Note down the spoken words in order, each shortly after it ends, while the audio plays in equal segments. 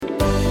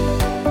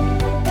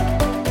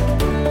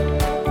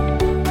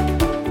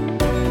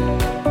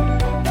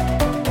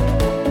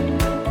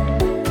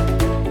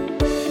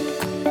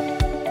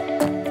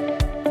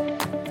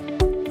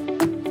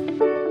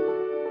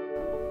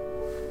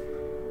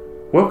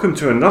Welcome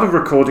to another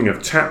recording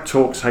of Tap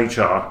Talks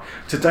HR.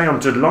 Today I'm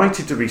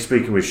delighted to be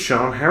speaking with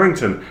Sian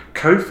Harrington,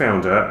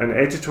 co-founder and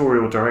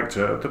editorial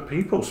director of The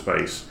People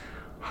Space.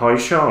 Hi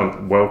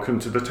Sian, welcome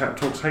to the Tap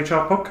Talks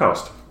HR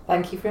podcast.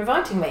 Thank you for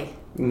inviting me.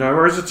 No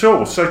worries at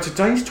all. So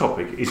today's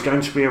topic is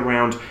going to be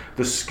around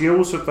the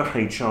skills of the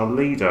HR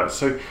leader.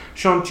 So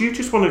Sian, do you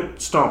just want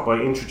to start by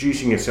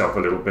introducing yourself a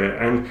little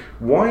bit, and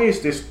why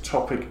is this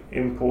topic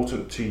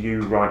important to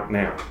you right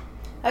now?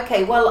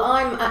 Okay, well,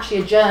 I'm actually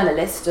a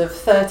journalist of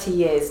 30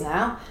 years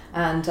now,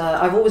 and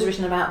I've always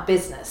written about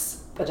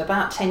business. But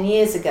about 10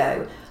 years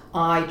ago,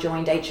 I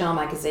joined HR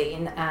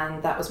Magazine,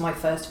 and that was my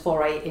first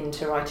foray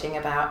into writing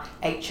about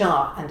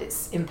HR and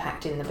its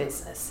impact in the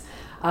business.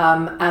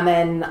 And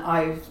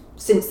then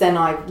since then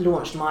I've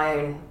launched my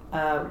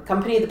own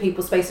company, The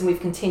People Space, and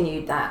we've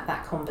continued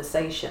that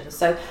conversation.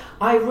 So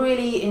I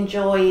really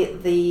enjoy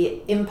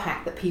the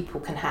impact that people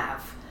can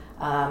have.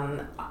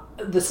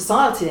 The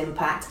societal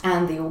impact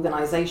and the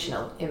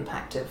organisational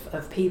impact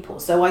of people.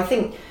 So I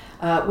think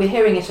we're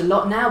hearing it a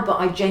lot now, but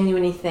I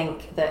genuinely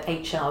think that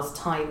HR's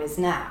time is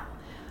now.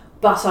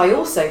 But I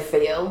also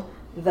feel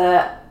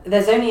that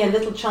there's only a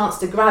little chance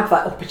to grab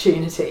that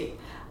opportunity,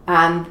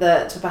 and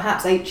that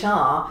perhaps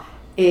HR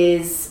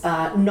is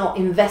not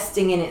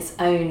investing in its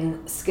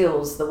own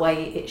skills the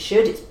way it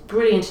should. It's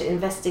brilliant at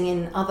investing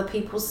in other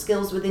people's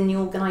skills within the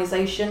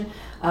organisation,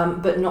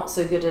 but not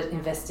so good at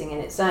investing in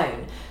its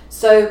own.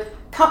 So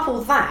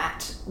couple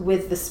that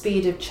with the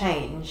speed of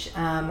change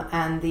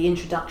and the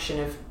introduction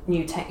of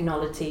new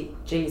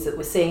technologies that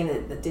we're seeing,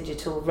 the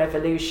digital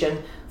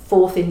revolution,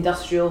 fourth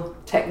industrial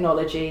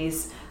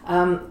technologies.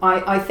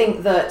 I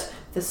think that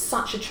there's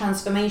such a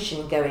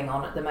transformation going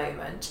on at the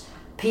moment.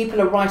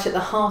 People are right at the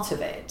heart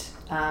of it,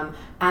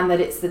 and that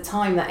it's the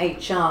time that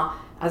HR,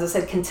 as I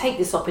said, can take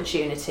this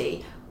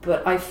opportunity.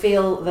 But I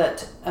feel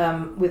that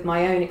with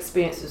my own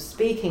experience of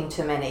speaking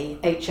to many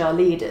HR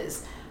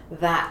leaders,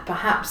 that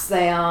perhaps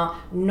they are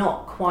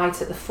not quite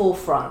at the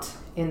forefront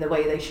in the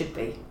way they should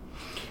be.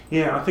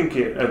 Yeah, I think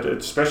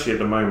especially at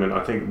the moment,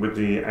 I think with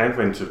the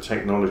advent of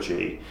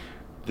technology,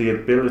 the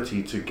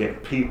ability to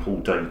get people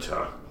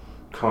data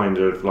kind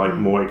of like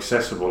more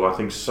accessible, I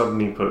think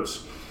suddenly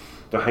puts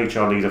the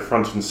HR leader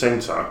front and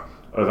centre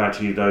of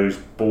actually those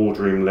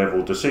boardroom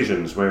level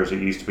decisions, whereas it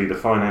used to be the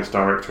finance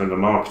director and the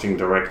marketing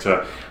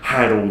director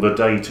had all the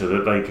data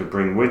that they could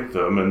bring with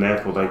them, and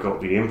therefore they got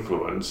the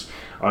influence.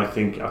 I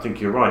think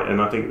you're right, and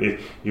I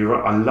think you're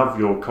right. I love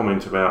your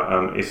comment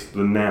about it's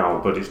the now,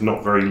 but it's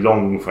not very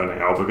long for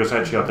now, because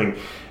actually I think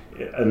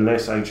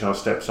unless HR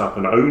steps up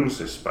and owns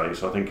this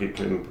space, I think it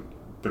can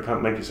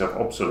make itself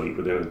obsolete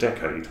within a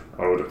decade,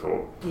 I would have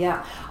thought.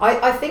 Yeah,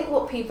 I think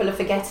what people are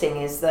forgetting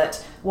is that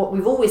what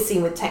we've always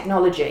seen with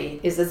technology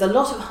is there's a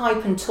lot of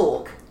hype and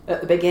talk at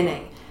the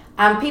beginning,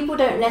 and people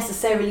don't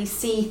necessarily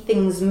see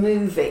things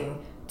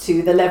moving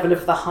to the level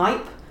of the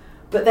hype,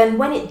 but then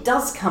when it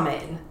does come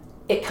in,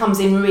 it comes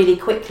in really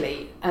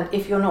quickly, and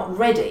if you're not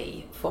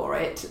ready for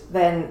it,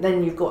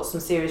 then you've got some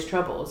serious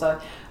troubles. I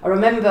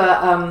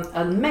remember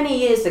many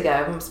years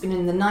ago, it's been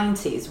in the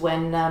 90s,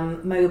 when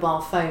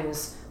mobile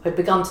phones had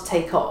begun to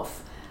take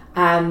off,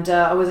 and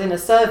I was in a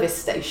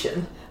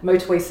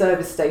motorway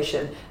service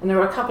station, and there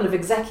were a couple of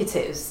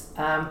executives,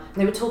 and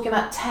they were talking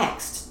about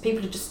text.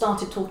 People had just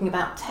started talking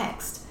about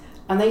text,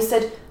 and they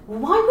said,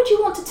 why would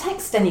you want to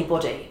text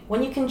anybody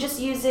when you can just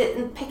use it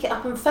and pick it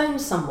up and phone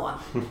someone?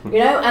 And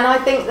I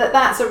think that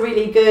that's a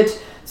really good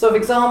sort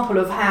of example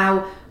of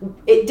how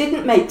it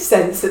didn't make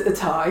sense at the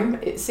time.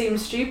 It seemed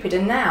stupid,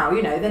 and now,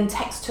 then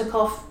text took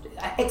off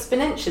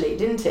exponentially,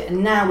 didn't it?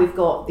 And now we've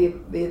got the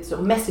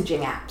sort of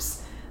messaging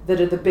apps that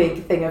are the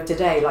big thing of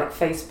today, like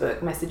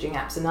Facebook messaging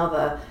apps and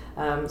other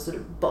sort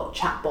of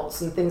chat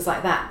bots and things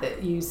like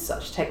that use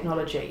such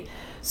technology.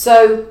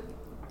 So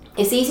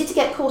it's easy to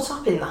get caught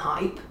up in the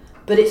hype,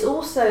 but it's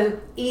also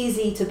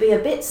easy to be a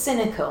bit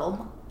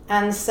cynical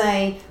and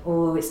say,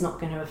 oh, it's not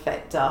going to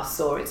affect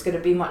us, or it's going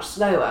to be much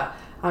slower.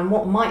 And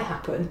what might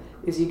happen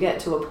is you get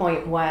to a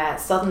point where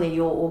suddenly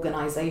your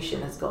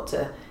organisation has got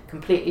to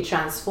completely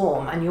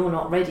transform, and you're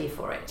not ready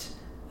for it.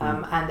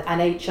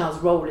 And HR's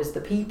role as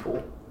the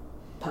people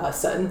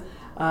person,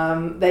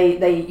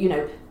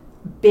 they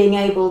being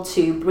able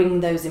to bring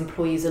those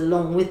employees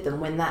along with them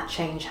when that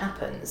change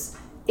happens,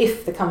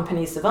 if the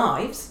company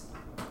survives,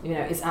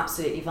 is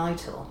absolutely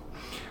vital.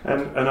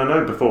 And I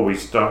know before we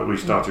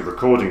started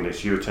recording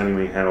this, you were telling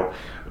me how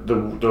the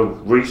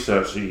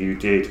research that you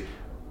did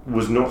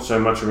was not so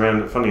much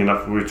around, funny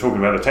enough, we were talking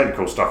about the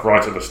technical stuff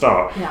right at the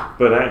start,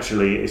 but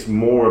actually it's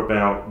more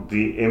about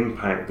the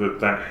impact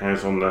that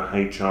has on the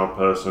HR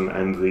person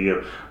and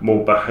the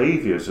more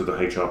behaviours of the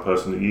HR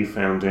person that you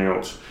found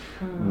out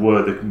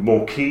were the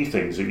more key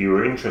things that you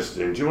were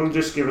interested in. Do you want to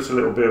just give us a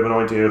little bit of an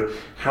idea of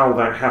how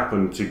that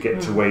happened to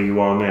get to where you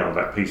are now,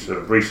 that piece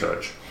of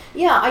research?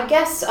 Yeah, I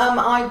guess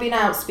I've been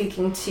out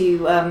speaking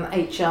to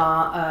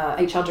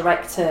HR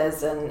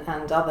directors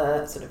and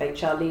other sort of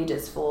HR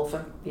leaders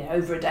for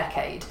over a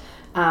decade,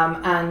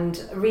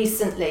 and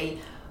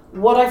recently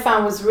what I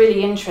found was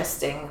really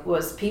interesting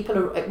was people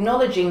are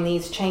acknowledging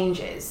these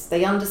changes.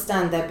 They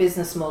understand their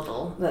business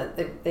model,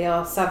 that they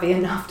are savvy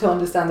enough to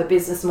understand the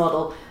business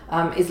model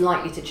is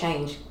likely to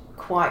change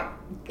quite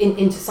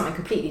into something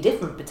completely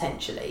different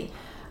potentially.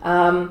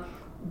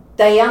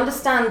 They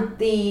understand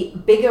the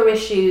bigger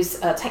issues,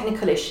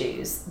 technical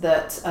issues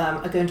that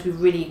are going to be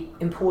really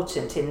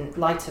important in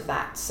light of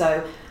that.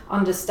 So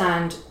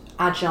understand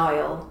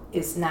Agile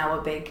is now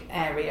a big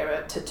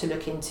area to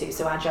look into,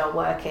 so Agile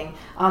working.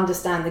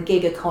 Understand the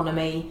gig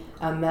economy,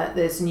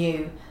 there's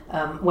new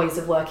ways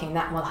of working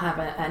that will have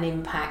an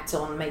impact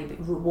on maybe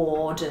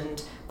reward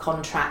and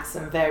contracts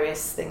and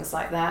various things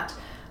like that.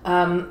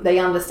 They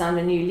understand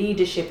a new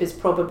leadership is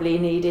probably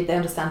needed. They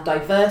understand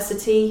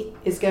diversity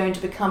is going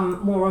to become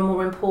more and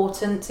more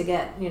important to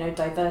get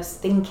diverse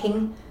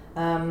thinking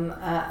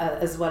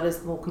as well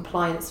as more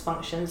compliance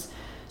functions.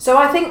 So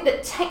I think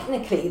that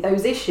technically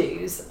those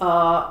issues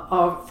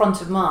are front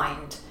of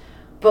mind.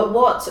 But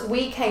what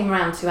we came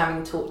around to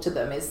having talked to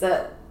them is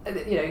that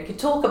you could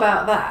talk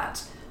about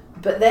that,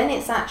 but then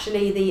it's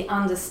actually the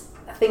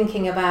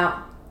thinking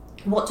about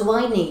what do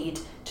I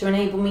need to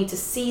enable me to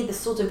see the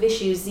sort of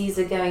issues these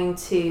are going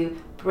to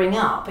bring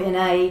up in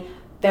a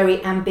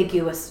very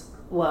ambiguous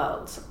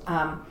world.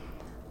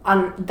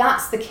 And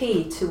that's the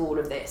key to all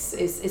of this,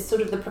 is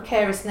sort of the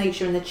precarious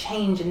nature and the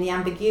change and the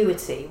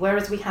ambiguity.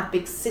 Whereas we have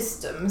big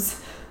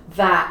systems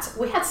that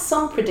we had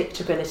some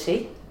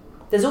predictability.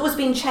 There's always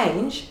been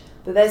change,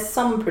 but there's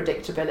some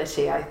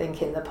predictability, I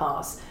think, in the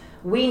past.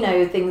 We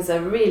know things are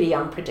really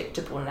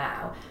unpredictable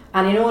now.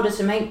 And in order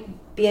to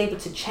be able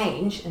to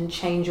change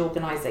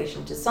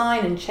organisation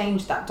design and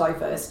change that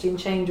diversity and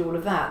change all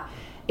of that,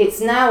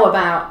 it's now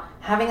about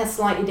having a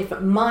slightly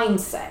different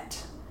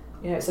mindset.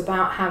 It's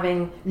about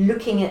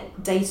looking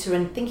at data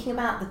and thinking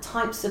about the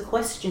types of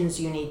questions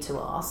you need to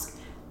ask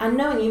and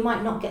knowing you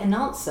might not get an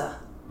answer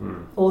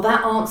or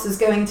that answer is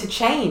going to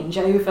change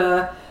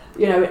over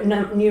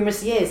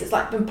numerous years. It's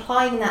like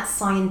applying that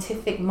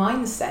scientific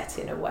mindset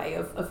in a way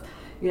of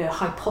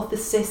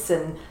hypothesis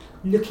and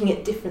looking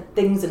at different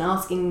things and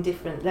asking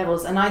different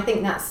levels. And I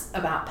think that's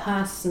about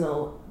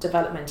personal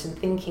development and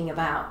thinking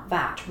about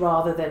that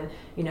rather than,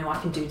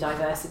 I can do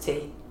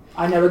diversity.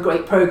 I know a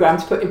great program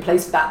to put in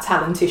place for that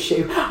talent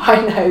issue.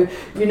 I know,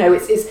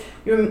 it's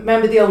you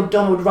remember the old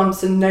Donald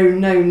Rumsfeld known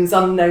knowns,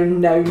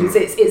 unknown knowns.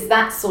 It's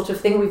that sort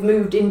of thing. We've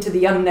moved into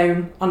the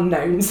unknown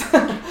unknowns.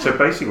 So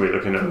basically we're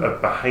looking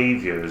at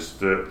behaviours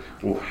that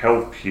will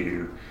help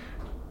you,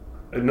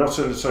 not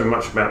so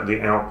much about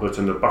the output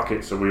and the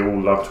buckets that we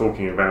all love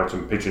talking about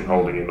and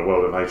pigeonholing in the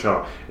world of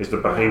HR, is the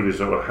behaviours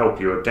that will help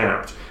you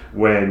adapt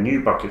where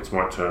new buckets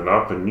might turn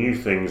up and new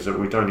things that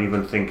we don't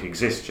even think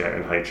exist yet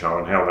in HR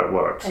and how that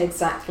works.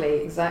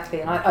 Exactly.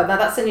 And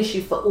that's an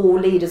issue for all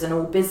leaders and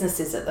all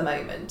businesses at the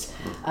moment.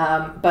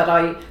 But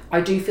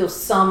I do feel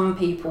some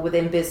people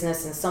within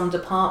business and some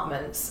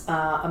departments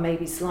are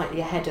maybe slightly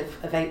ahead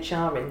of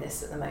HR in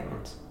this at the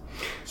moment.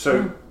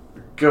 So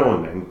go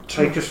on then,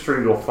 take us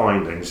through your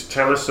findings.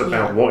 Tell us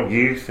about what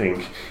you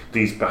think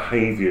these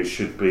behaviours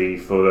should be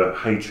for the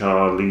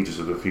HR leaders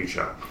of the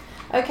future.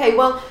 Okay,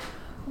 well,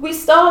 we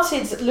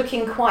started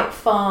looking quite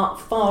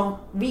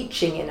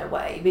far-reaching in a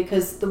way,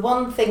 because the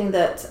one thing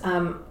that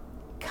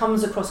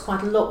comes across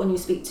quite a lot when you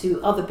speak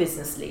to other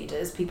business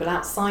leaders, people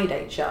outside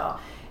HR,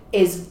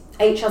 is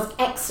HR's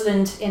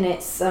excellent in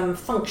its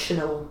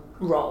functional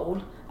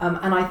role.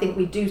 And I think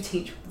we do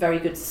teach very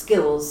good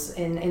skills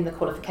in the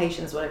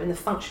qualifications, whatever, in the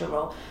functional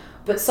role.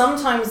 But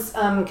sometimes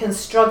can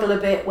struggle a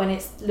bit when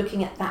it's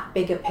looking at that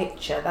bigger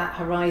picture, that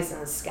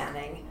horizon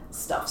scanning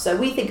stuff. So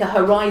we think a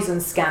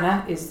horizon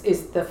scanner is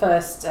the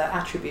first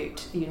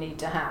attribute you need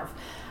to have.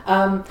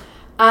 And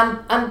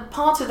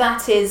part of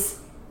that is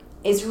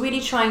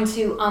really trying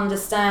to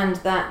understand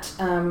that,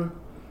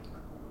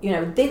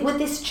 with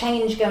this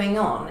change going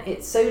on,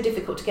 it's so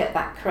difficult to get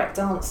that correct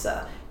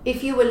answer.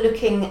 If you were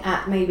looking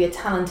at maybe a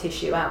talent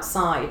issue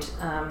outside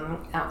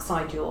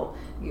your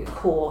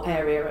core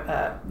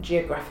area,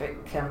 geographic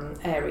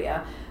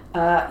area,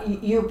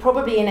 you're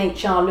probably in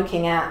HR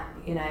looking at,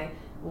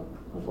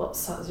 what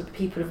sorts of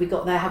people have we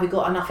got there? Have we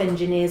got enough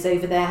engineers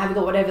over there? Have we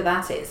got whatever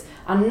that is?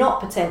 And not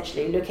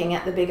potentially looking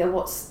at the bigger,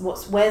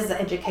 where's the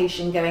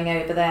education going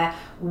over there?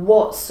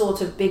 What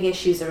sort of big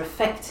issues are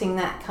affecting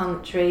that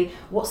country?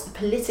 What's the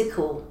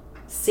political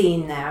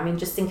scene there? I mean,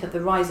 just think of the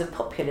rise of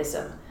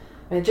populism.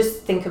 I mean,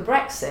 just think of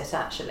Brexit,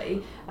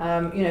 actually.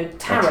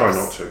 Tariffs. I try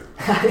not to.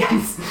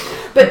 Yes.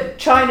 But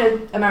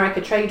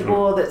China-America trade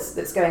war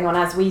that's going on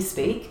as we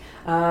speak,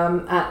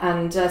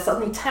 and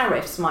suddenly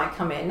tariffs might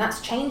come in.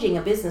 That's changing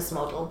a business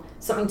model,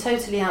 something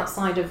totally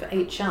outside of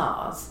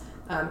HR's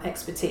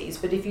expertise.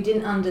 But if you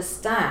didn't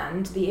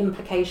understand the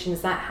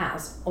implications that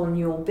has on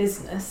your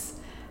business,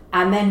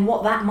 and then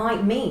what that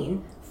might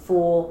mean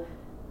for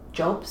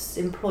jobs,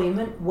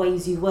 employment,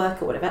 ways you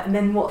work or whatever, and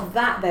then what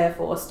that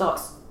therefore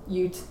starts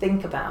you to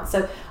think about.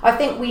 So I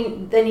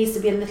think there needs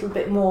to be a little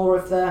bit more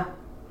of the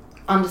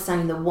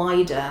understanding the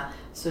wider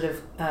sort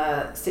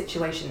of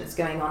situation that's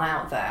going on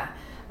out there.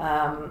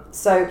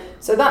 So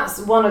that's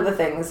one of the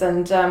things,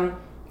 and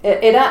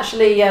It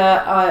actually,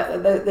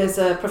 there's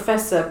a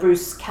professor,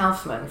 Bruce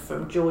Kaufman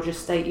from Georgia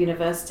State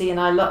University, and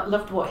I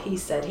loved what he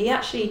said. He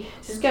actually,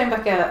 this is going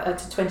back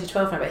to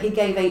 2012 now, but he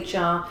gave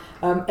HR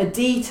a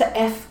D to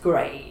F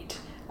grade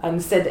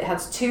and said it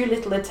has too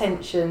little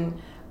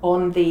attention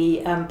on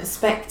the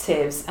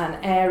perspectives and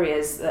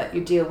areas that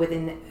you deal with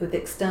with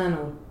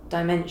external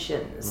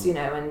dimensions, you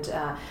know,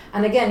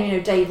 and again, you know,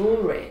 Dave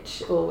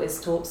Ulrich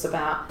always talks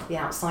about the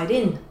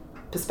outside-in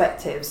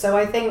perspective. So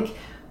I think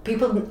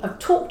people have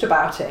talked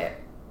about it,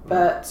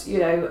 but, you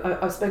know,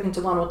 I've spoken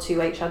to one or two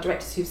HR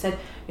directors who've said,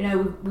 you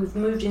know, we've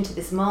moved into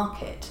this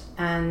market,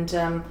 and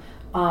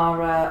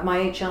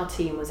my HR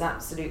team was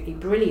absolutely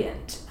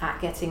brilliant at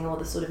getting all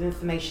the sort of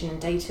information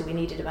and data we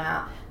needed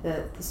about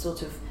the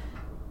sort of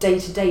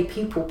day-to-day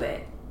people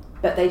bit,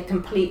 but they'd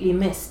completely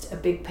missed a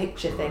big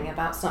picture thing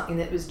about something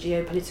that was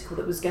geopolitical,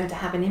 that was going to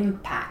have an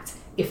impact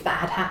if that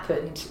had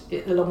happened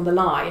along the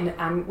line,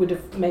 and would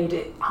have made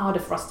it harder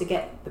for us to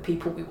get the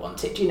people we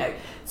wanted, you know.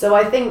 So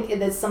I think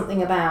there's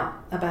something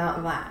about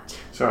that.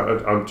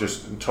 So I'm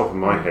just, top of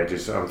my head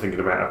is I'm thinking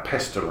about a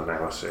pestle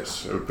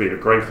analysis. It would be a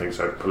great thing,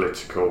 so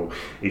political,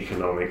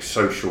 economic,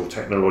 social,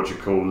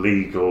 technological,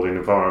 legal,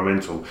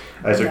 environmental,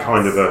 as a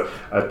kind of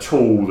a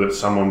tool that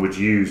someone would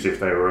use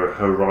if they were a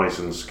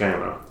horizon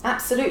scanner.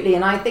 Absolutely,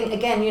 and I think,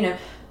 again, you know,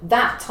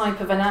 that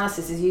type of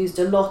analysis is used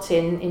a lot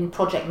in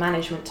project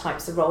management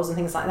types of roles and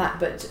things like that.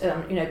 But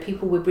you know,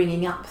 people we're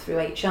bringing up through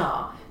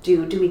HR,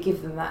 do we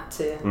give them that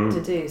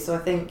to do? So I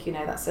think, you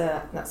know, that's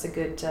a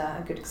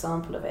good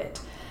example of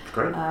it.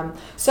 Great.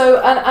 So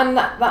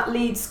that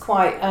leads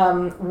quite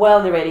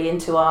well really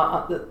into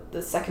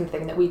the second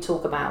thing that we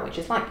talk about, which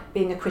is like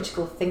being a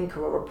critical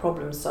thinker or a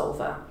problem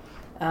solver.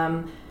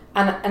 And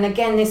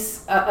again,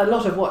 this a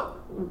lot of what,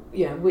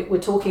 you know, we're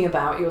talking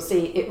about, you'll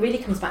see it really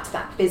comes back to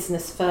that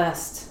business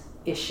first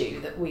issue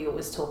that we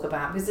always talk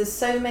about, because there's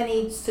so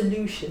many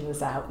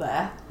solutions out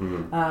there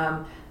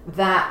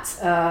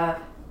that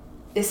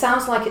it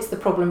sounds like it's the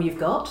problem you've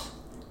got,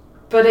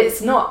 but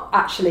it's not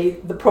actually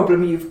the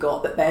problem you've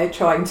got that they're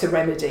trying to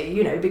remedy,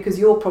 you know, because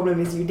your problem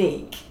is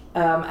unique.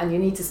 And you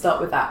need to start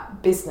with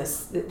that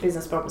business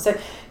problem. So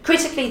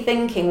critically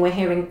thinking, we're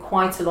hearing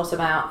quite a lot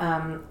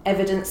about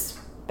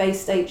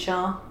evidence-based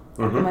HR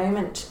at the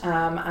moment,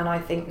 and I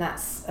think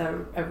that's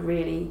a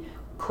really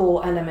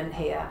core element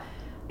here.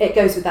 It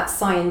goes with that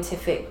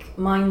scientific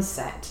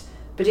mindset,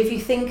 but if you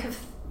think of,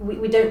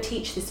 we don't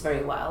teach this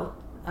very well,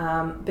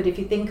 but if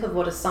you think of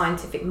what a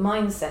scientific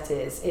mindset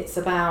is, it's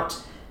about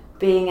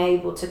being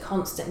able to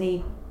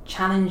constantly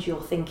challenge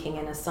your thinking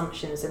and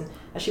assumptions, and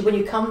actually when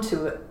you come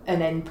to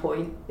an end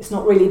point, it's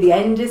not really the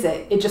end, is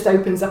it? It just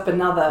opens up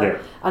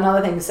another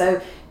thing. So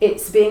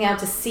it's being able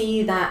to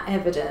see that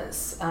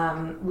evidence.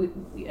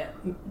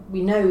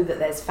 We know that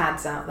there's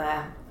fads out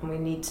there and we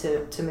need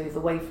to move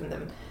away from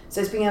them.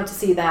 So it's being able to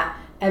see that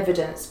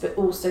evidence, but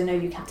also know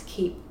you have to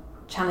keep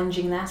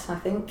challenging that, I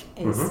think,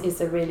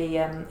 is a really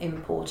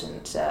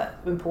important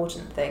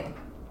thing.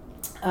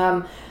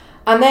 And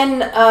then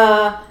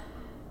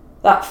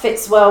that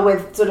fits well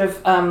with sort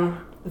of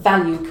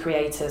value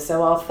creator.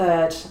 So our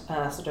third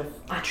sort of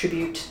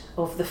attribute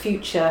of the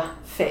future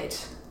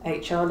fit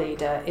HR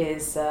leader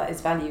is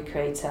value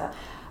creator.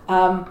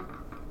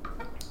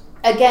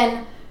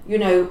 Again, you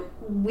know,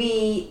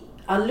 we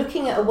are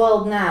looking at a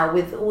world now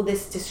with all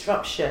this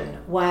disruption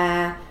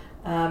where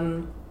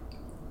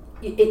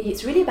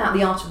it's really about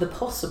the art of the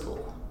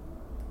possible.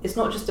 It's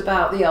not just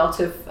about the art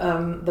of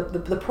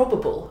the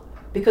probable,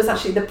 because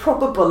actually the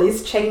probable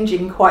is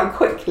changing quite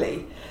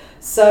quickly.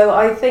 So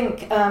I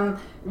think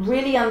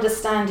really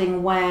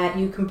understanding where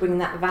you can bring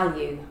that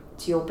value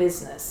to your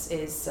business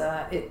is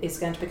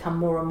going to become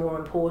more and more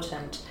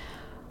important.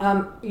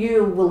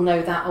 You will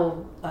know that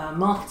old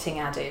marketing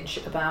adage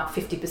about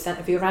 50%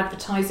 of your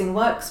advertising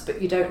works, but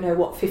you don't know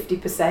what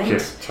 50%.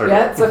 Yes, totally.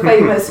 Yeah, it's a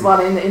famous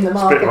one in the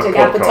marketing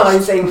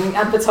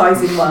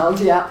advertising world.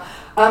 Yeah.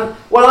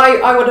 Well,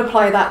 I would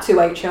apply that to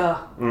HR.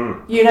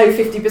 You know,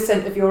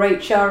 50% of your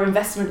HR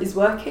investment is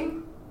working.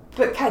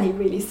 But can you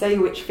really say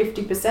which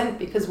 50%?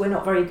 Because we're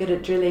not very good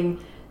at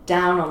drilling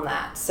down on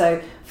that.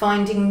 So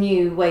finding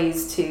new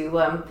ways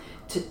to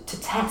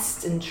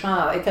test and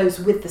try. It goes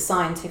with the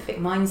scientific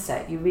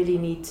mindset. You really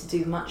need to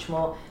do much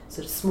more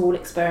sort of small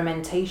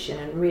experimentation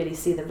and really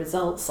see the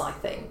results, I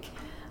think,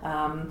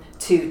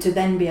 to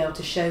then be able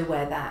to show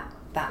where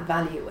that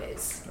value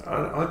is.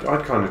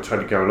 I'd kind of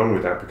totally go along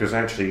with that, because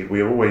actually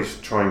we're always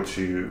trying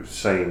to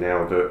say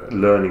now that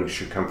learning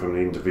should come from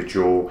the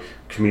individual,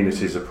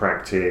 communities of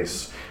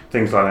practice,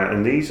 things like that,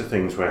 and these are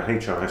things where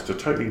HR has to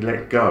totally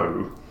let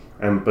go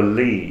and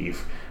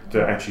believe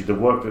that actually the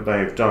work that they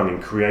have done in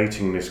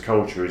creating this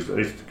culture is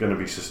going to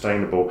be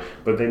sustainable,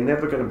 but they're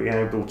never going to be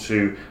able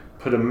to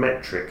put a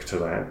metric to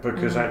that,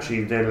 because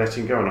actually they're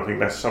letting go. And I think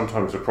that's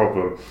sometimes a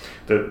problem,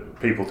 that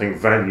people think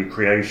value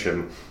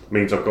creation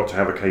means I've got to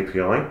have a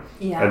KPI,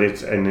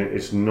 and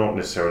it's not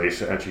necessarily.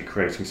 It's actually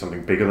creating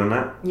something bigger than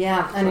that.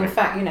 Yeah, and in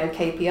fact, you know,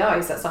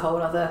 KPIs, that's a whole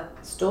other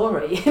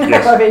story. You know?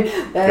 I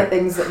mean, there are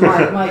things that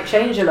might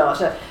change a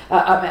lot.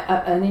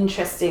 An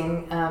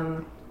interesting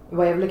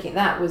way of looking at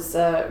that was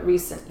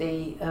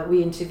recently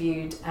we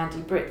interviewed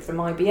Andy Britt from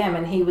IBM,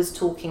 and he was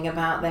talking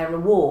about their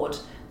reward,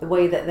 the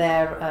way that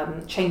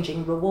they're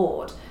changing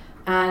reward.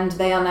 And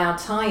they are now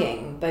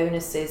tying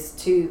bonuses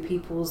to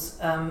people's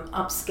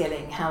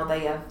upskilling, how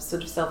they are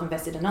sort of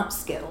self-invested and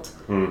upskilled.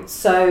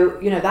 So,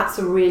 that's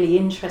a really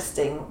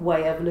interesting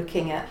way of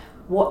looking at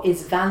what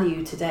is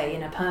value today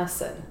in a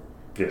person.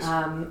 Yes.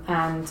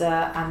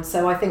 And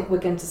so I think we're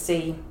going to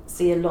see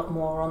a lot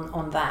more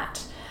on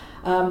that.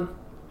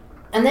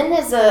 And then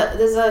there's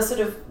a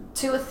sort of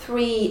 2 or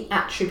 3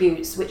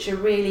 attributes which are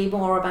really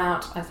more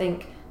about, I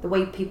think, the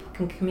way people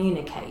can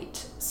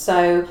communicate.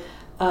 So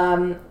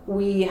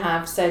we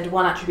have said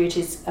one attribute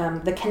is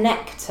the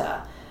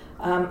connector.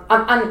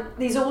 And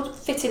these all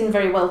fit in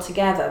very well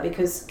together,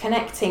 because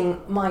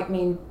connecting might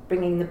mean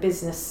bringing the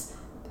business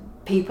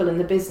people and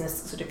the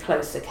business sort of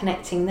closer,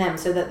 connecting them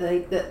so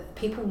that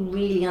people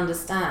really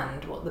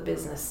understand what the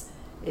business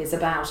is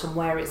about and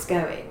where it's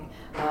going,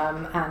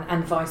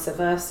 and vice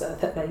versa,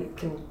 that they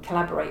can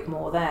collaborate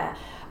more there.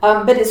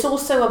 But it's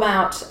also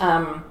about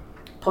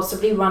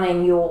possibly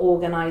running your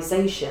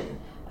organisation.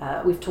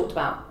 We've talked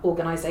about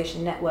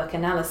organisation network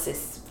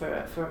analysis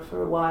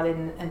for a while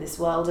in this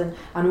world, and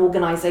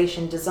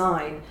organisation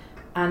design.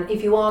 And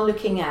if you are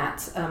looking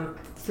at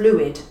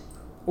fluid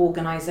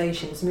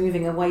organisations,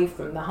 moving away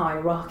from the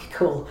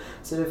hierarchical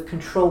sort of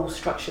control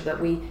structure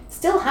that we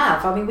still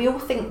have. I mean, we all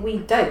think we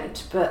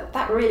don't, but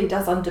that really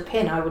does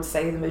underpin, I would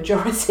say, the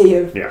majority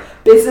of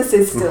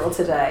businesses still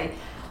today.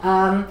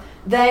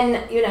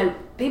 Then,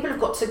 people have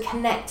got to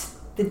connect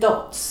the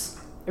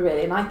dots,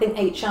 really. And I think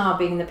HR,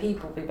 being the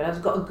people, has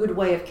got a good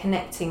way of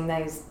connecting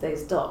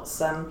those dots.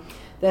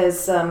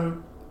 There's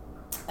one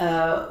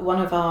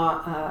of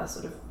our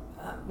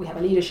we have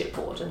a leadership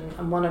board,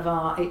 and one of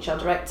our HR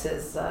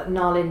directors,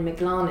 Nalin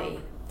Miglani,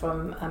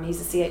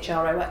 he's the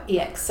CHRO at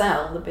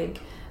EXL, the big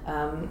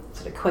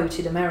sort of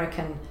quoted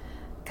American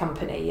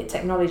company, a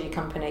technology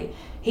company.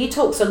 He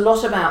talks a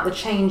lot about the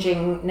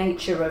changing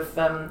nature of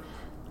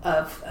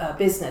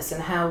business,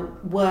 and how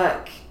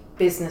work,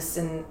 business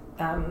and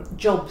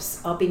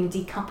jobs are being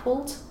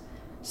decoupled.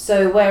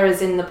 So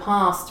whereas in the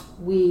past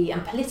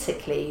and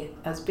politically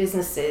as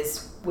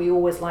businesses, we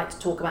always like to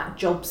talk about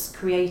jobs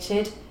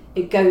created,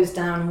 it goes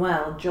down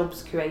well,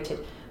 jobs created.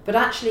 But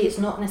actually it's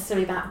not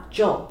necessarily about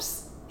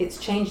jobs, it's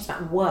changed,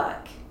 about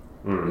work.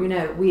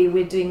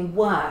 We're doing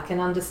work, and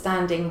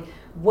understanding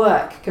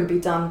work can be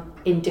done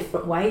in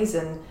different ways,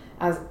 and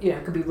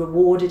can be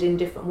rewarded in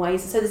different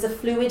ways. So there's a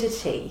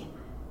fluidity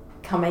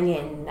coming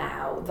in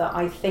now that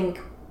I think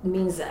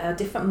means that a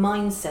different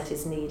mindset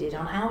is needed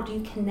on how do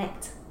you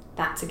connect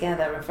that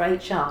together. And for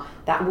HR,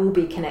 that will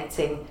be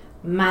connecting,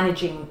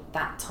 managing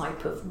that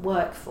type of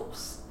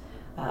workforce.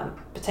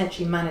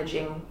 Potentially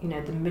managing,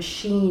 the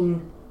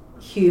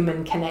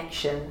machine-human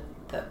connection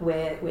that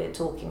we're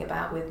talking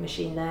about with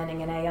machine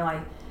learning and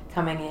AI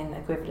coming in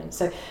equivalent.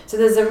 So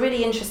there's a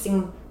really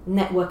interesting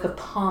network of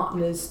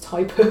partners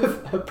type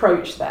of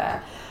approach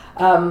there.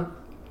 And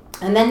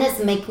then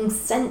there's making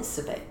sense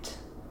of it.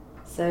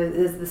 So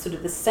there's the sort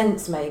of the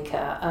sense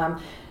maker.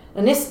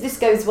 And this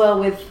goes well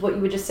with what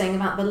you were just saying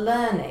about the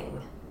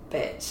learning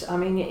bit. I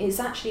mean, it's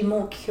actually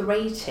more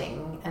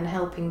curating and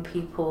helping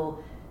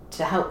people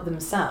to help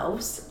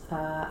themselves,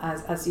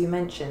 as you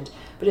mentioned,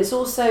 but it's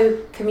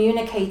also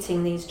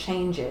communicating these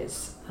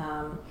changes.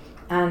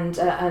 And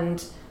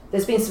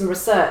there's been some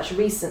research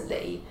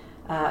recently.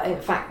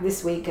 In fact,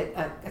 this week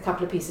a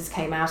couple of pieces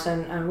came out,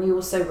 and we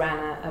also ran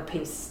a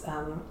piece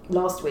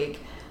last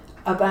week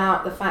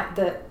about the fact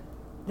that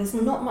there's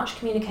not much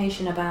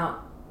communication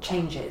about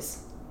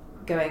changes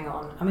going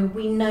on. I mean,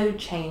 we know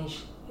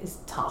change is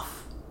tough.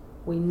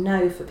 We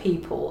know for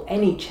people,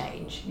 any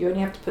change, you only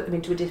have to put them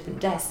into a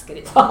different desk and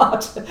it's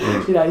hard,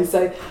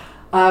 so,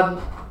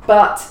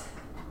 but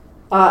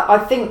I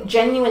think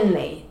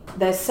genuinely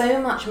there's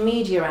so much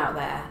media out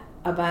there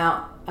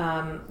about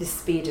the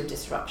speed of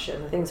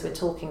disruption, the things we're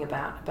talking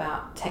about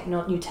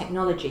new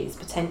technologies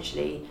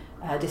potentially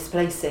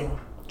displacing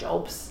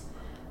jobs,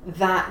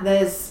 that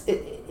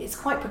it's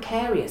quite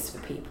precarious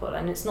for people,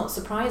 and it's not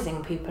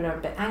surprising people are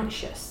a bit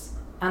anxious.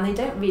 And they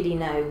don't really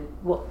know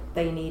what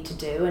they need to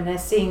do, and they're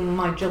seeing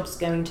my job's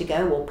going to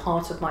go, or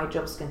part of my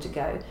job's going to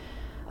go.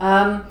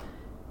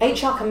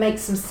 HR can make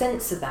some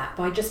sense of that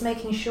by just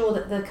making sure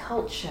that the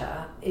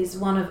culture is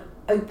one of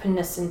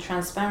openness and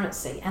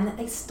transparency, and that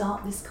they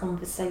start this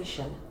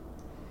conversation.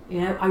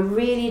 I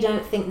really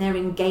don't think they're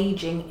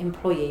engaging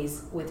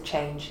employees with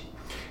change.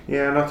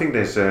 Yeah, and I think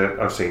there's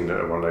I've seen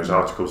one of those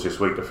articles this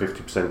week that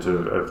 50%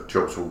 of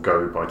jobs will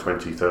go by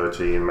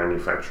 2030 in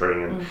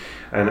manufacturing,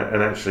 and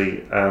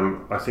actually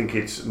I think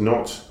it's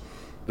not,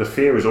 the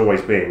fear has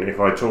always been, if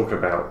I talk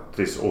about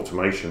this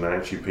automation,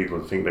 actually people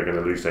think they're going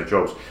to lose their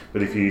jobs,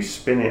 but if you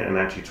spin it and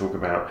actually talk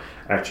about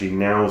actually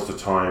now's the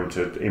time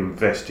to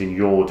invest in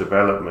your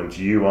development,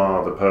 you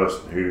are the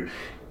person who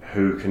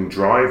who can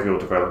drive your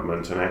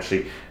development, and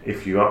actually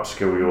if you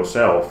upskill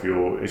yourself,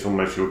 it's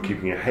almost you're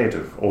keeping ahead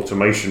of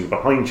automation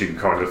behind you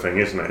kind of thing,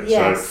 isn't it?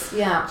 Yes,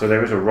 yeah. So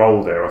there is a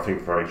role there, I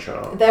think, for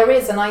HR. There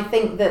is, and I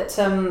think that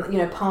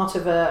part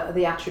of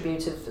the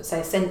attribute of,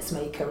 say, a sense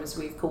maker, as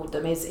we've called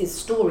them, is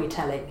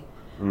storytelling.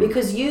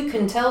 Because you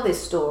can tell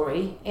this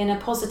story in a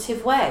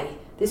positive way.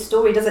 This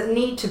story doesn't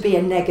need to be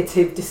a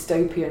negative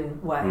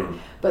dystopian way,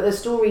 but the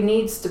story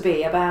needs to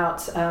be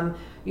about,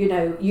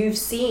 you've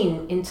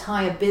seen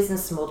entire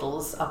business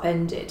models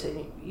upended,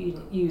 and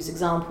you use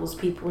examples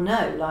people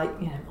know, like,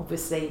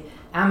 obviously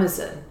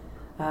Amazon.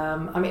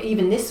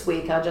 Even this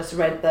week I just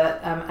read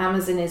that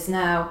Amazon is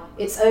now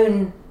its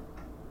own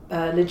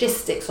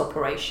logistics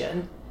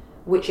operation,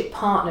 which it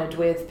partnered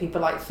with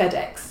people like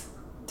FedEx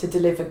to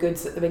deliver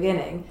goods at the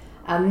beginning.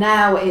 And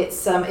now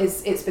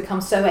it's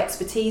become so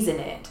expertise in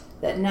it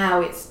that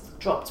now it's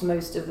dropped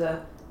most of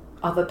the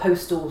other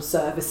postal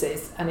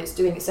services and it's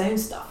doing its own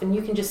stuff. And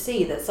you can just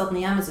see that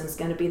suddenly Amazon's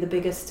going to be the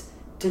biggest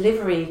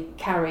delivery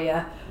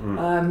carrier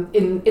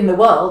in the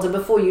world. And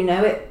before you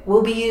know it,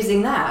 we'll be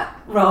using that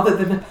rather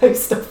than the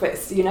post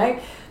office,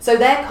 So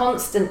they're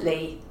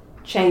constantly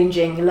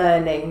changing,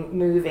 learning,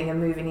 moving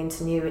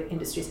into new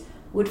industries.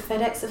 Would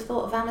FedEx have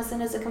thought of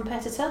Amazon as a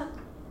competitor?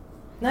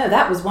 No,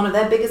 that was one of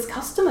their biggest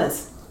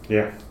customers.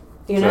 Yeah.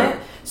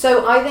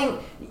 So I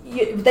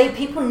think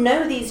people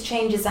know these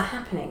changes are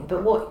happening,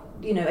 but what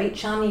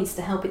HR needs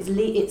to help its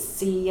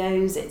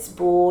CEOs, its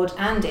board,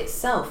 and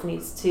itself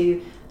needs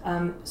to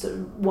sort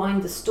of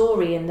wind the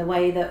story in the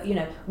way that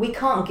we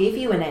can't give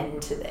you an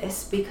end to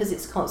this because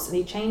it's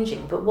constantly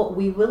changing. But what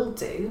we will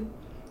do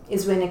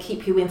is we're going to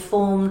keep you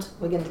informed.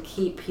 We're going to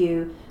keep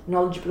you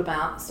knowledgeable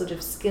about sort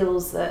of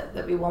skills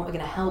that we want. We're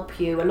going to help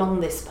you along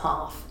this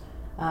path.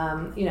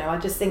 I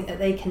just think that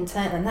they can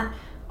turn, and that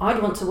I'd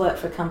want to work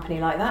for a company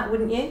like that,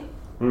 wouldn't you?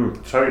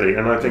 Totally,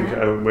 and I think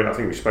I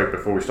think we spoke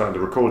before we started the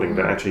recording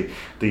that actually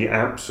the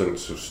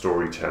absence of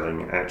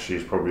storytelling actually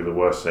is probably the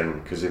worst thing,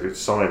 because if it's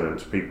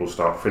silent, people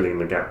start filling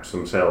the gaps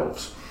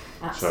themselves.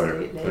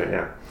 Absolutely.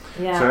 So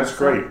that's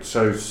great.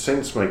 So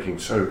sense making.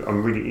 So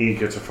I'm really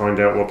eager to find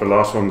out what the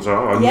last ones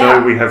are. I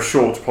know we have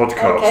short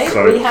podcasts. Okay,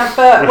 so. we have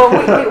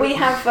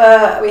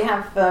we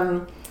have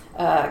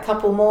a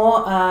couple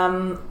more.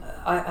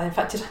 In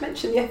fact, did I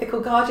mention the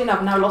Ethical Guardian?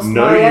 I've now lost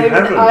my own.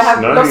 I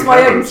have lost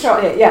my own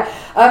shot here.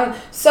 Yeah.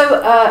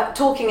 So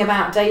talking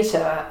about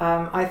data,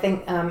 I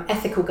think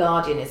Ethical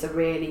Guardian is a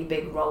really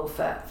big role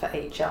for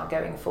HR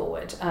going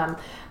forward.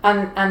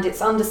 And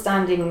it's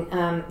understanding.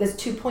 There's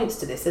 2 points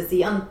to this. There's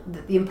the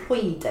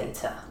employee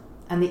data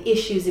and the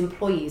issues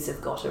employees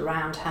have got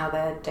around how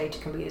their data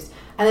can be used.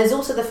 And there's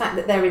also the fact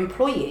that their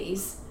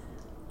employees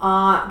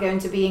are going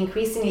to be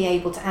increasingly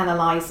able to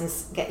analyse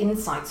and get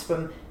insights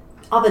from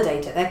other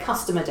data, their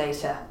customer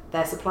data,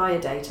 their supplier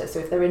data. So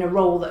if they're in a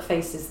role that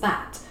faces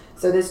that.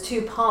 So there's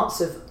 2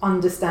 parts of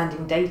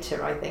understanding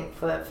data, I think,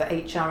 for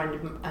HR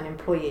and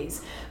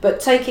employees. But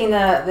taking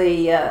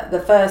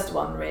the first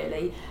one,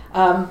 really,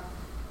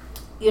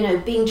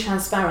 being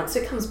transparent. So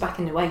it comes back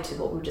in a way to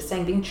what we were just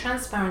saying. Being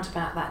transparent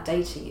about that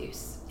data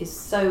use is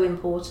so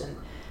important,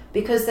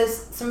 because there's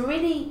some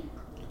really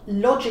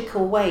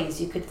logical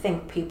ways you could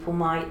think people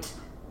might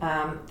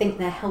think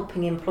they're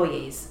helping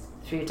employees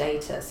through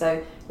data.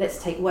 So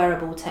let's take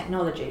wearable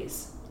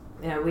technologies.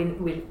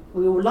 We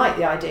all like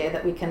the idea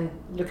that we can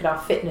look at our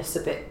fitness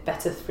a bit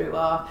better through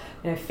our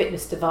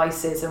fitness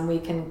devices, and we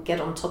can get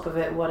on top of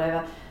it,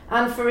 whatever.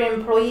 And for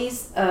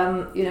employees,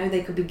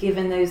 they could be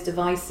given those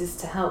devices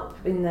to help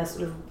in the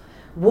sort of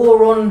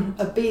war on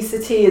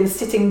obesity and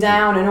sitting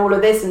down and all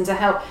of this, and to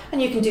help.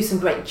 And you can do some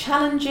great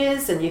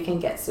challenges, and you can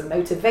get some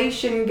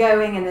motivation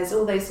going, and there's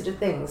all those sort of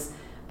things.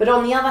 But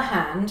on the other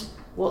hand,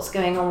 what's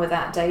going on with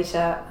that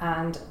data,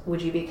 and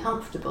would you be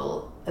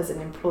comfortable as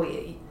an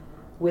employee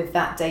with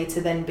that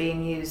data then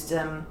being used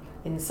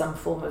in some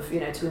form of,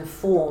 to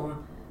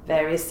inform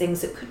various things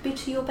that could be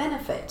to your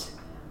benefit?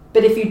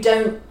 But if you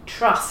don't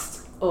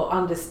trust or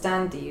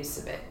understand the use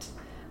of it.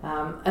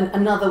 And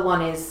another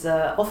one is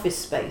office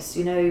space.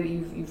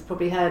 You've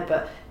probably heard,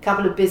 but a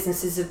couple of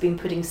businesses have been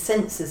putting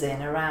sensors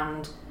in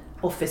around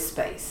office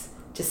space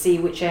to see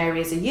which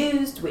areas are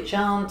used, which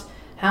aren't.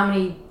 How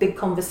many big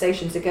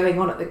conversations are going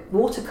on at the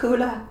water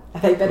cooler?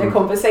 Are they better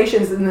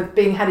conversations than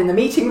being had in the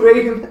meeting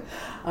room?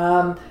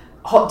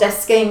 Hot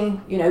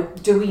desking,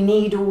 do we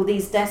need all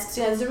these desks?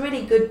 There's a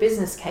really good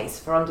business case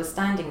for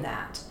understanding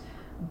that.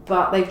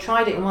 But they've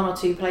tried it in 1 or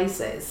 2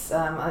 places.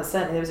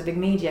 Certainly there was a big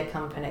media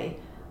company.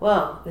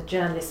 Well, the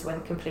journalists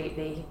went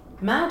completely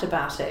mad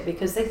about it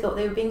because they thought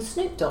they were being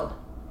snooped on.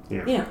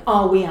 Yeah.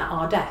 Are we at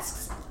our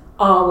desks?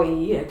 Are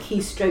we,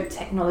 keystroke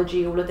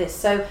technology, all of this?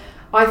 So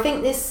I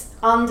think this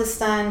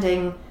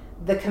understanding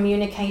the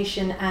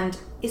communication, and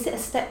is it a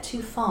step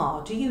too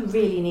far? Do you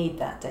really need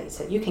that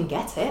data? You can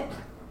get it.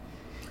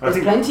 There's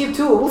plenty of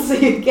tools, so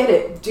you get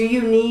it. Do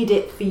you need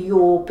it for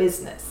your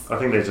business? I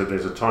think there's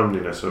a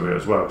timeliness of it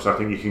as well, because I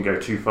think you can go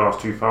too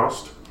fast.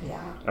 Yeah.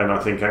 And I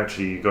think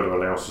actually you've got to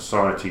allow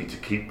society to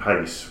keep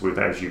pace with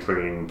as you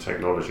bring in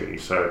technology.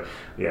 So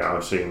yeah,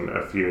 I've seen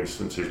a few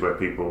instances where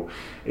people,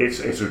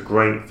 it's a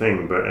great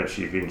thing, but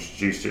actually if you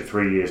introduced it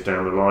 3 years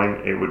down the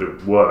line, it would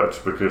have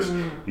worked because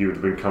you would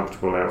have been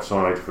comfortable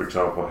outside. For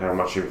example, how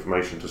much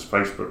information does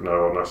Facebook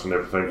know on us and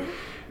everything?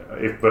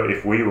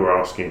 If we were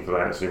asking for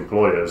that as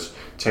employers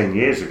 10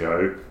 years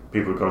ago,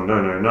 people have gone,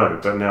 no.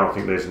 But now I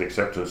think there's an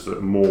acceptance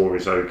that more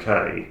is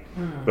okay.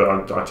 But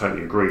I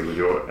totally agree with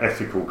your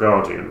ethical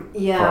guardian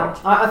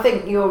part. I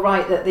think you're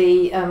right that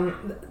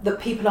that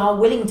people are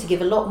willing to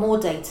give a lot more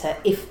data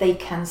if they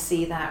can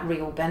see that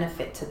real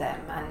benefit to them.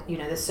 And,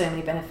 there's so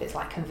many benefits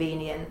like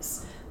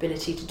convenience,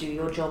 ability to do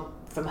your job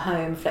from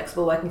home,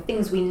 flexible working,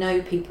 things we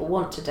know people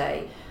want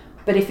today.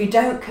 But if you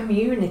don't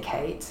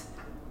communicate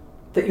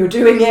that you're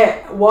doing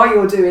it, why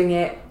you're doing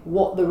it,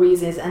 what the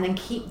reason is, and then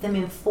keep them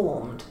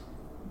informed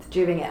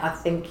during it, I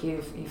think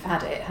you've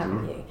had it,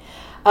 haven't you?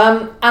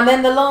 And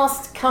then the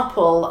last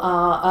couple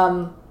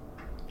are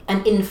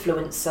an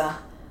influencer.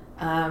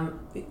 I'm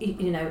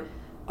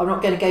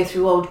not going to go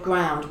through old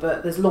ground,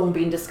 but there's long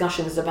been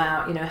discussions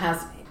about,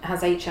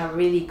 has HR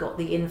really got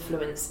the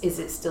influence? Is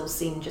it still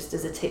seen just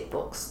as a tick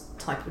box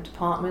type of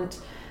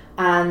department?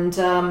 And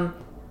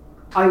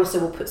I also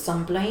will put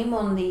some blame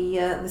on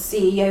the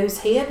CEOs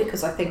here,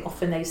 because I think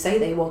often they say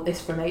they want this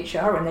from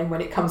HR, and then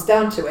when it comes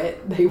down to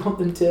it, they want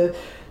them to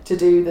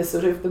do the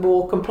sort of the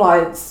more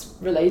compliance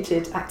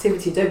related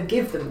activity. Don't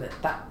give them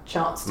that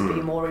chance to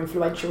be more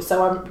influential.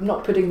 So I'm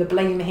not putting the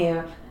blame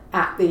here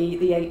at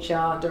the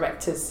HR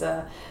directors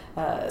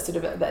sort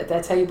of at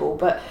their table.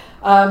 But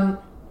I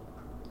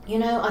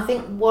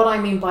think what I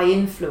mean by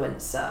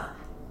influencer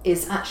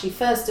is actually,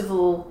 first of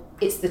all,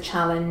 it's the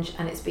challenge,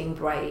 and it's being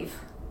brave,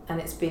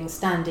 and it's being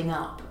standing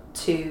up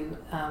to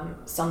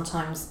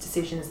sometimes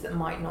decisions that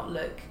might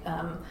look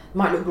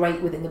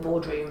great within the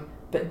boardroom,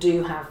 but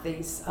do have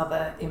these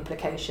other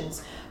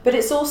implications. But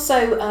it's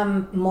also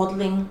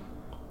modelling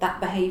that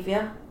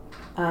behaviour.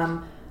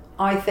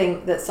 I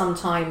think that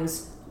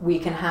sometimes we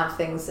can have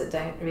things that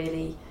don't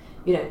really,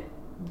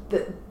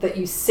 that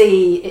you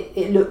see,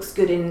 it looks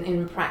good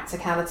in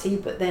practicality,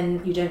 but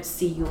then you don't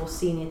see your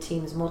senior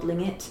teams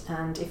modelling it.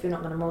 And if you're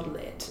not going to model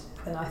it,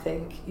 then I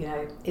think,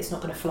 it's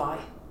not going to fly,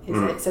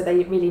 is it? So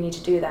they really need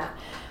to do that.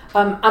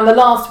 And the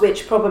last,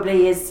 which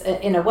probably is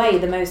in a way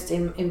the most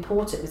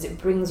important, because it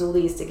brings all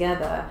these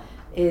together,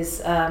 is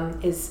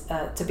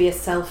to be a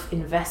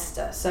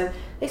self-investor. So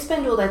they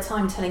spend all their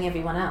time telling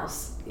everyone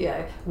else,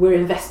 we're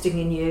investing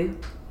in you.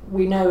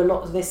 We know a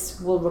lot of this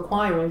will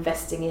require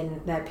investing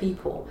in their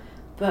people,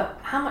 but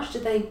how much do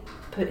they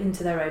put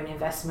into their own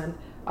investment?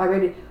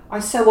 I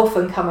so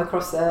often come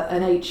across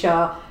an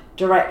HR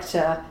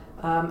director.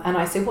 And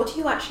I say, what do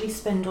you actually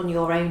spend on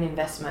your own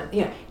investment?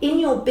 In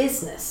your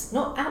business,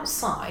 not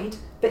outside,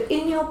 but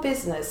in your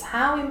business,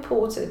 how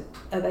important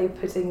are they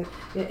putting?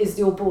 Is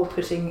your board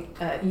putting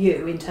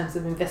you in terms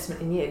of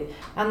investment in you?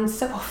 And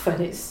so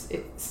often it's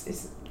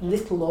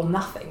little or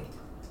nothing,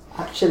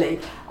 actually.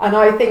 And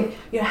I think,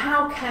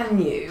 how can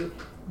you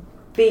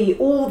be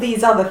all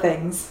these other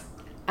things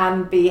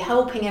and be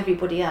helping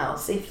everybody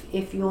else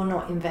if you're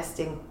not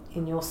investing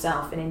in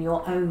yourself and in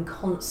your own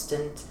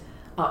constant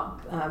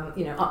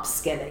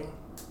upskilling?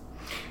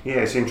 Yeah,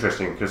 it's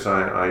interesting because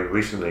I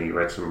recently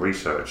read some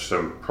research,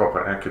 some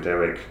proper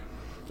academic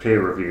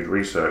peer-reviewed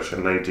research,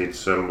 and they did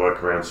some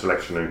work around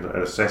selection and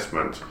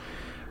assessment,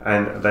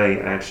 and they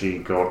actually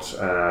got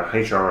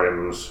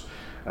HRMs,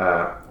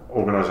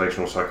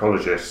 organisational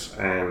psychologists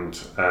and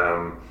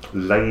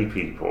lay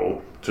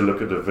people to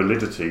look at the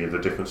validity of the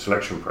different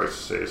selection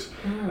processes,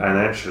 and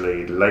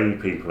actually lay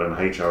people and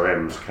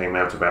HRMs came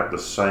out about the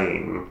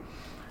same.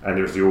 And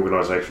it was the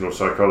organisational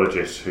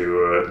psychologists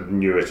who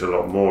knew it a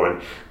lot more.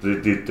 And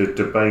the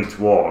debate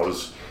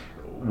was,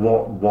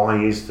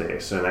 why is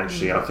this? And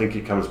actually, I think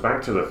it comes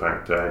back to the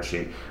fact that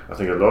actually, I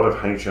think a lot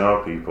of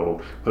HR people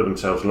put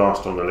themselves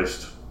last on the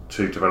list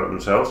to develop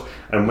themselves.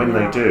 And when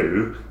they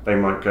do, they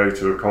might go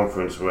to a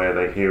conference where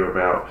they hear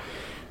about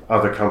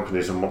other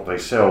companies and what they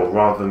sell,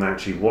 rather than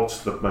actually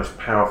what's the most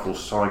powerful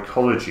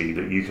psychology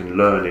that you can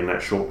learn in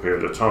that short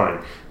period of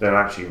time that'll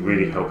actually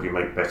really help you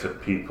make better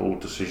people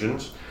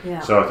decisions.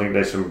 So I think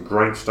there's some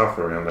great stuff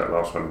around that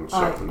last one.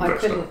 I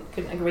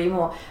couldn't agree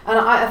more. And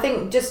I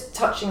think just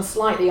touching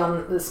slightly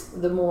on this,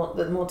 the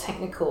more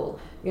technical,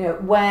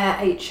 where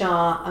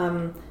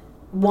HR,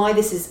 why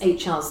this is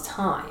HR's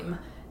time,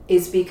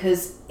 is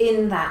because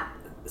in that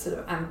sort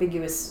of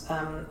ambiguous,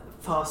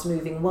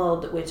 fast-moving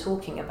world that we're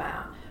talking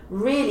about,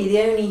 really the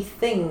only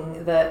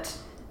thing that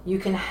you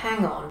can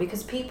hang on,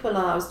 because people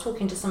are, I was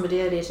talking to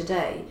somebody earlier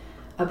today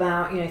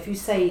about, if you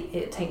say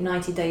it take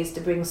 90 days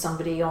to bring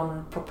somebody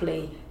on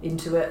properly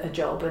into a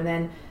job, and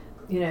then,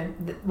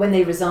 when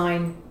they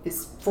resign,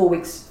 it's 4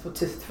 weeks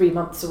to 3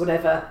 months or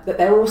whatever, that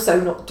they're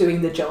also not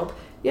doing the job.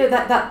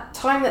 That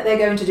time that they're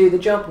going to do the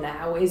job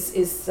now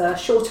is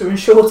shorter and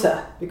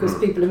shorter because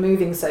people are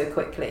moving so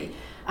quickly.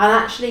 And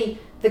actually,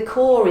 the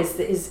core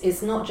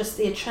is not just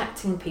the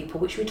attracting people,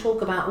 which we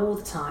talk about all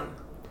the time.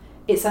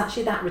 it's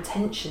actually that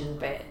retention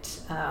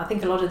bit. I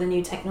think a lot of the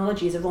new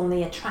technologies are on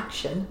the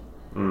attraction,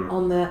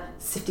 on the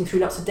sifting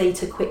through lots of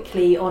data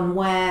quickly, on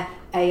where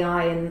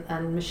AI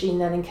and machine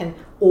learning can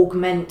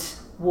augment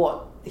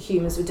what the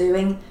humans were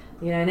doing,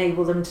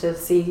 enable them to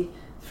see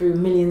through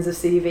millions of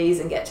CVs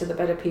and get to the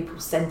better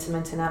people's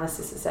sentiment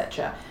analysis,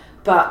 etc.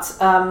 But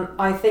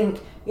I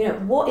think,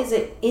 what is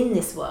it in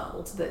this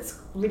world that's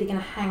really going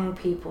to hang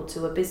people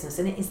to a business?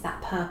 And it is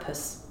that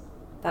purpose.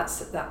 That's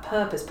that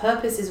purpose.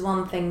 Purpose is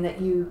one thing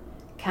that you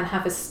can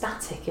have as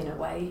static in a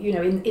way,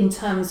 in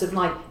terms of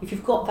like, if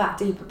you've got that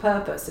deeper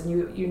purpose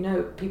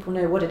and people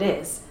know what it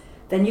is,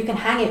 then you can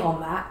hang it on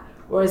that.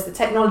 Whereas the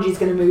technology is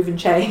going to move and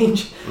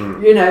change,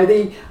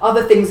 the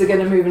other things are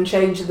going to move and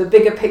change, the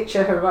bigger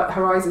picture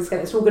horizon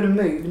it's all going to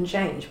move and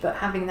change. But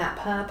having that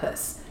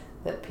purpose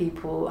that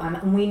people,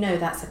 and we know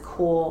that's a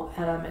core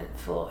element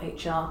for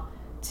HR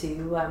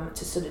to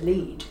sort of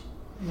lead.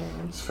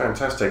 It's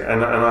fantastic,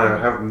 and I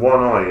have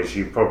one eye, as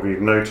you probably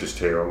noticed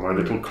here, on my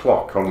little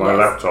clock on my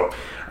laptop,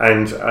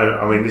 and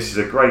this is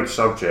a great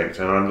subject,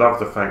 and I love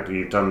the fact that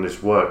you've done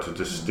this work to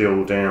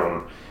distill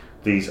down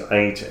these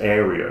 8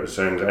 areas,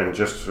 and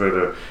just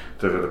for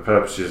the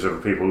purposes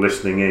of people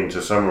listening in,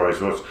 to summarise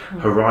what's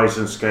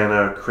horizon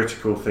scanner,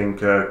 critical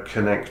thinker,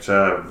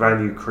 connector,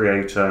 value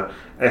creator,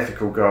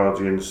 ethical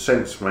guardian,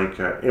 sense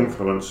maker,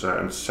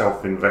 influencer, and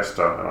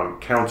self-investor. I'm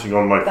counting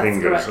on my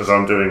fingers as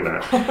I'm doing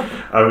that,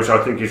 which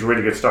I think is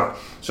really good stuff.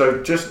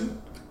 So just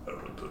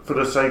for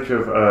the sake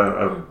of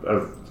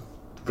a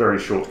very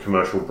short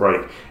commercial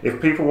break,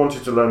 if people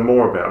wanted to learn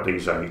more about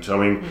these 8,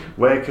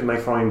 where can they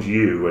find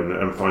you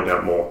and find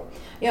out more?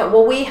 Yeah,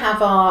 well, we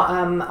have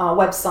our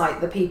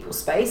website, The People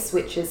Space,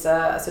 which is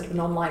a sort of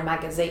an online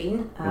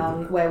magazine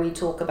where we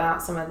talk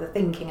about some of the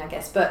thinking, I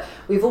guess. But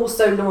we've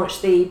also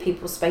launched the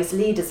People Space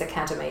Leaders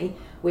Academy,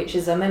 which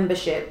is a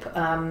membership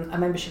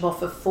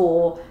offer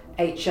for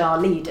HR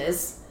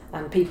leaders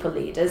and people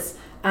leaders.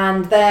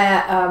 And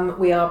there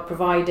we are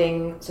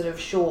providing sort of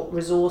short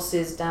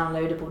resources,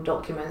 downloadable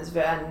documents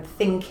and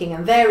thinking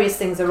and various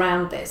things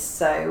around this.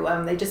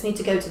 So they just need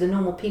to go to the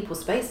normal People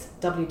Space,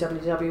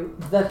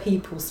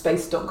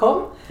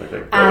 www.thepeoplespace.com.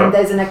 And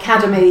there's an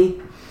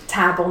Academy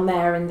tab on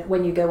there, and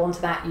when you go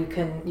onto that you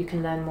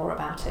can learn more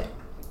about it.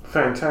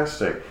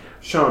 Fantastic.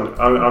 Sian,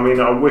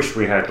 I wish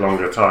we had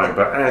longer time,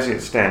 but as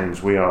it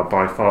stands, we are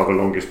by far the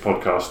longest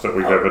podcast that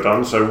we've ever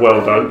done, so well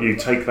done. You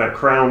take that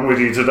crown with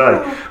you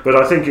today. But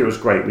I think it was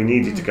great. We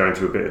needed to go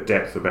into a bit of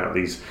depth about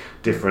these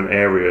different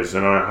areas,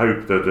 and I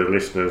hope that the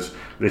listeners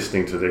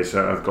listening to this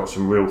have got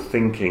some real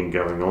thinking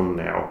going on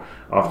now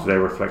after they're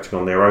reflecting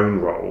on their own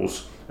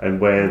roles and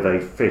where they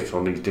fit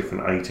on these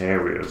different 8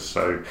 areas.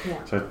 So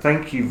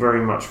thank you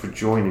very much for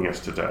joining us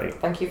today.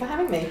 Thank you for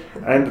having me.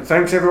 And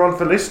thanks everyone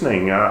for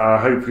listening. I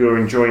hope you're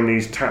enjoying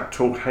these Tap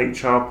Talk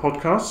HR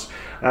podcasts.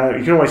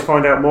 You can always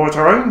find out more at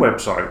our own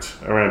website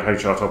around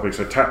HR topics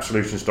at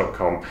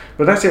tapsolutions.com.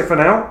 But that's it for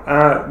now.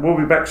 We'll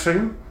be back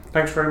soon.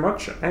 Thanks very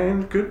much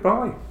and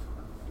goodbye.